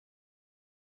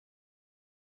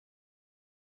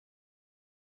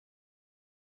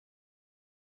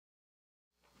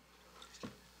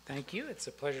Thank you. It's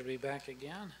a pleasure to be back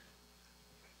again.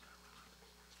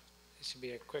 This should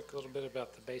be a quick little bit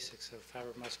about the basics of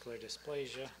fibromuscular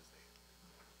dysplasia.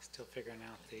 Still figuring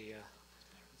out the...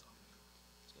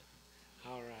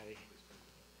 Alrighty.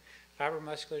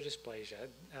 Fibromuscular dysplasia.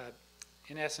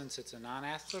 In essence, it's a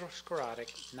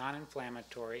non-atherosclerotic,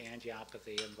 non-inflammatory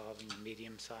angiopathy involving the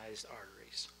medium-sized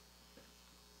arteries.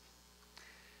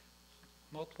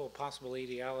 Multiple possible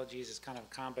etiologies is kind of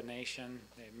a combination.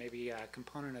 There may be a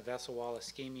component of vessel wall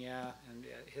ischemia, and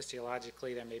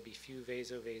histologically there may be few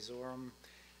vasovasorum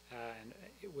and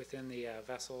within the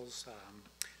vessels.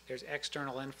 There's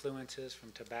external influences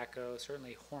from tobacco,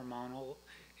 certainly hormonal.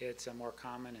 It's more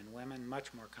common in women,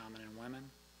 much more common in women.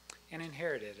 And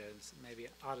inherited, it's maybe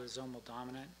autosomal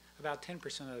dominant. About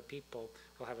 10% of the people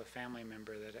will have a family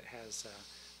member that has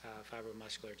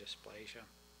fibromuscular dysplasia.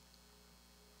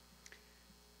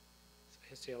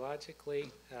 Histologically,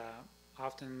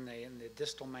 often in the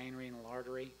distal main renal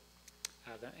artery,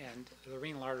 and the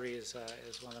renal artery is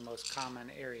one of the most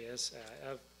common areas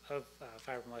of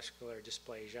fibromuscular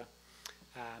dysplasia.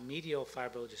 Medial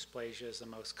fibrodysplasia is the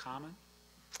most common.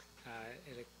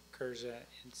 It occurs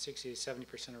in 60 to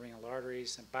 70% of renal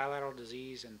arteries, and bilateral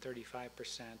disease in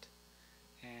 35%,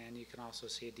 and you can also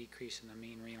see a decrease in the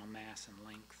mean renal mass and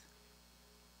length.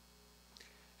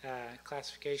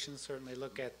 Classifications certainly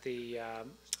look at the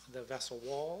vessel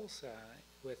walls,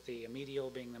 with the medial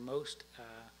being the most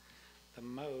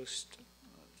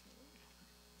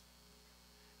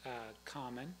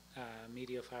common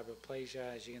medial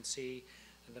fibroplasia. As you can see,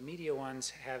 the medial ones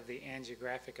have the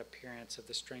angiographic appearance of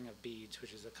the string of beads,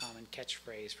 which is a common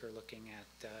catchphrase for looking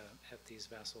at these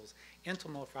vessels.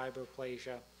 Intimal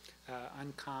fibroplasia,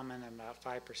 uncommon, about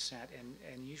 5%,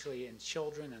 and usually in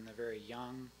children and the very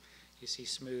young. You see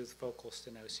smooth focal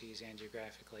stenoses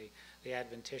angiographically. The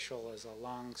adventitial is a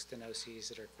long stenoses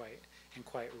that are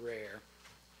quite rare.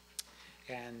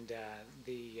 And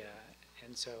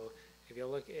so if you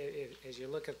look as you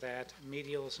look at that,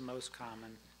 medial is the most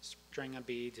common. String of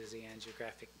beads is the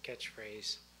angiographic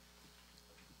catchphrase.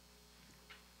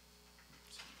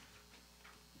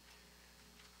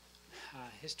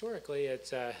 Historically,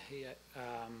 it's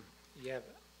you have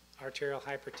arterial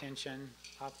hypertension,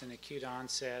 often acute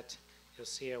onset. You'll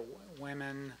see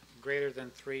women greater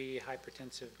than 3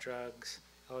 hypertensive drugs,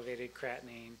 elevated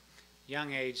creatinine.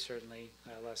 Young age, certainly,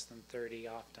 less than 30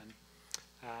 often.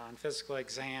 On physical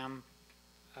exam,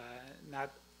 not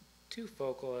too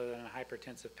focal in a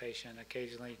hypertensive patient.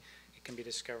 Occasionally, it can be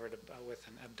discovered with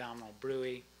an abdominal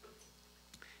bruit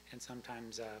and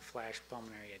sometimes flash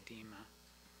pulmonary edema.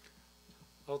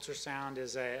 Ultrasound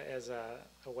is a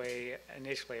way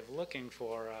initially of looking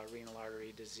for renal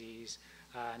artery disease.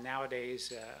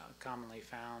 Nowadays, commonly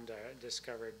found,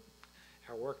 discovered,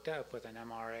 are worked up with an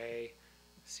MRA,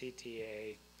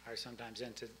 CTA, are sometimes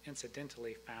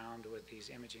incidentally found with these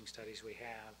imaging studies we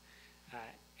have.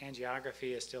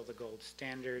 Angiography is still the gold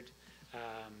standard,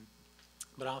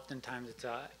 but oftentimes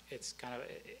it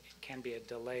can be a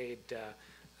delayed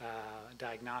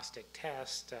diagnostic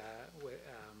test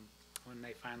when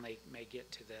they finally may get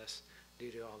to this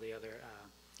due to all the other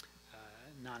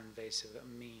non-invasive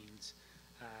means.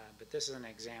 But this is an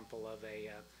example of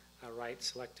a right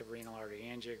selective renal artery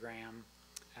angiogram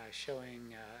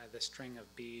showing the string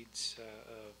of beads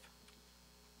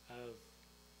of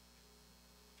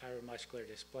fibromuscular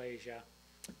dysplasia,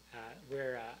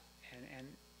 where and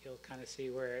you'll kind of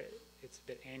see where it's a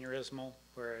bit aneurysmal,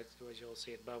 where you'll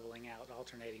see it bubbling out,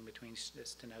 alternating between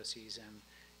stenoses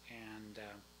and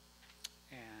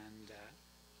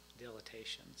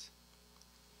dilatations.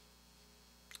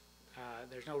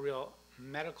 There's no real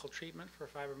medical treatment for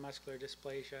fibromuscular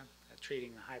dysplasia.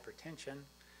 Treating the hypertension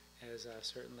is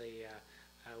certainly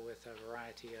with a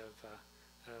variety of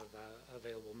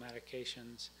available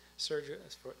medications. So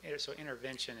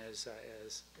intervention is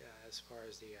as far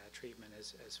as the treatment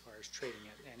as far as treating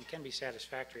it, and it can be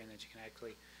satisfactory in that you can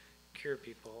actually cure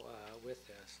people with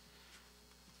this.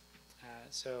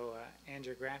 So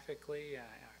angiographically,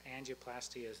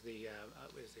 angioplasty is the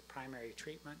primary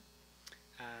treatment.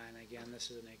 And again, this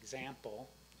is an example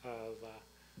of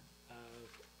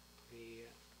the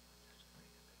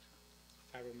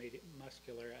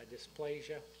fibromuscular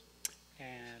dysplasia,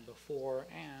 and before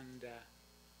and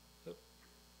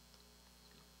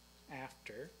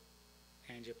after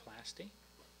angioplasty,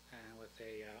 with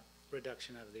a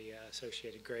reduction of the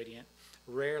associated gradient.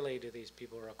 Rarely do these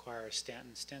people require a stent,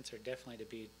 and stents are definitely to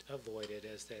be avoided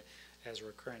as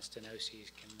recurrent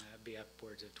stenoses can be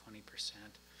upwards of 20%.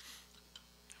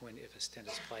 If a stent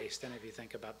is placed, then if you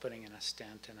think about putting in a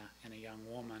stent in a young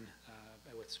woman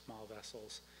with small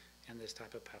vessels, and this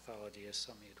type of pathology is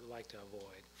something you'd like to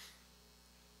avoid.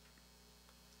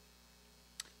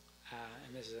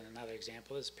 And this is another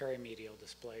example. This is perimedial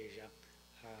dysplasia,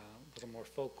 a little more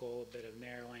focal, a bit of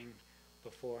narrowing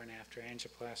before and after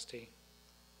angioplasty.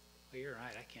 Well, you're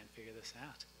right, I can't figure this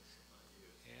out.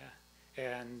 Yeah,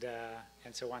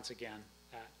 and so once again,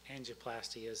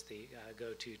 angioplasty is the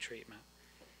go-to treatment.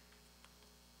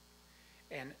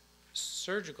 And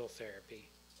surgical therapy,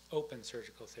 open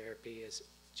surgical therapy, is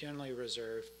generally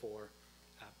reserved for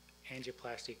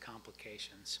angioplasty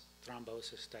complications,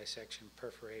 thrombosis, dissection,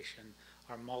 perforation,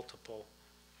 or multiple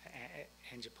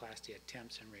angioplasty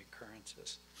attempts and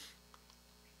recurrences.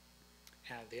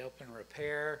 The open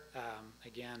repair,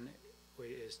 again,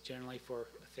 is generally for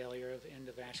failure of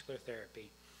endovascular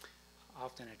therapy,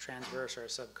 often a transverse or a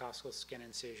subcostal skin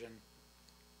incision.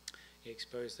 You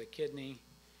expose the kidney,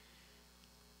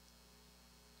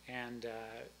 and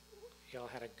you all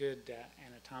had a good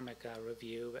anatomic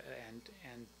review,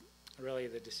 and really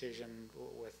the decision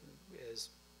is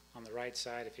on the right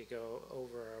side. If you go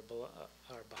over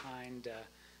or behind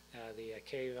the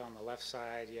cave on the left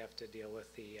side, you have to deal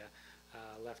with the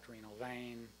left renal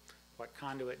vein. What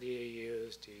conduit do you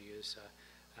use? Do you use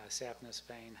saphenous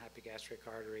vein, hypogastric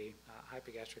artery?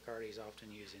 Hypogastric artery is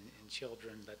often used in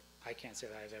children, but I can't say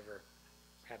that I've ever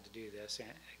had to do this. And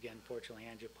again, fortunately,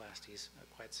 angioplasty is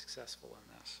quite successful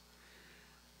in this.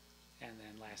 And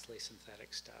then lastly,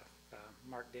 synthetic stuff.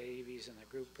 Mark Davies and the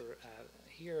group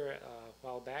here a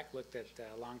while back looked at the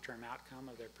long-term outcome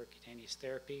of their percutaneous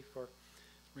therapy for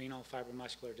renal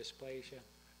fibromuscular dysplasia.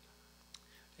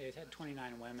 They've had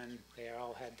 29 women. They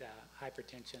all had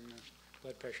hypertension,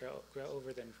 blood pressure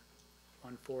over than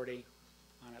 140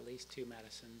 on at least 2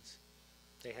 medicines.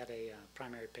 They had a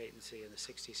primary patency in the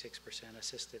 66%,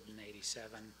 assisted in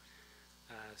 87,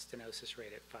 stenosis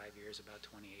rate at 5 years about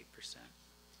 28%.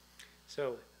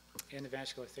 So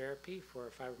endovascular therapy for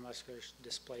fibromuscular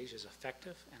dysplasia is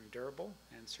effective and durable,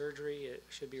 and surgery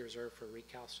should be reserved for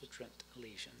recalcitrant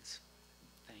lesions.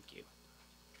 Thank you.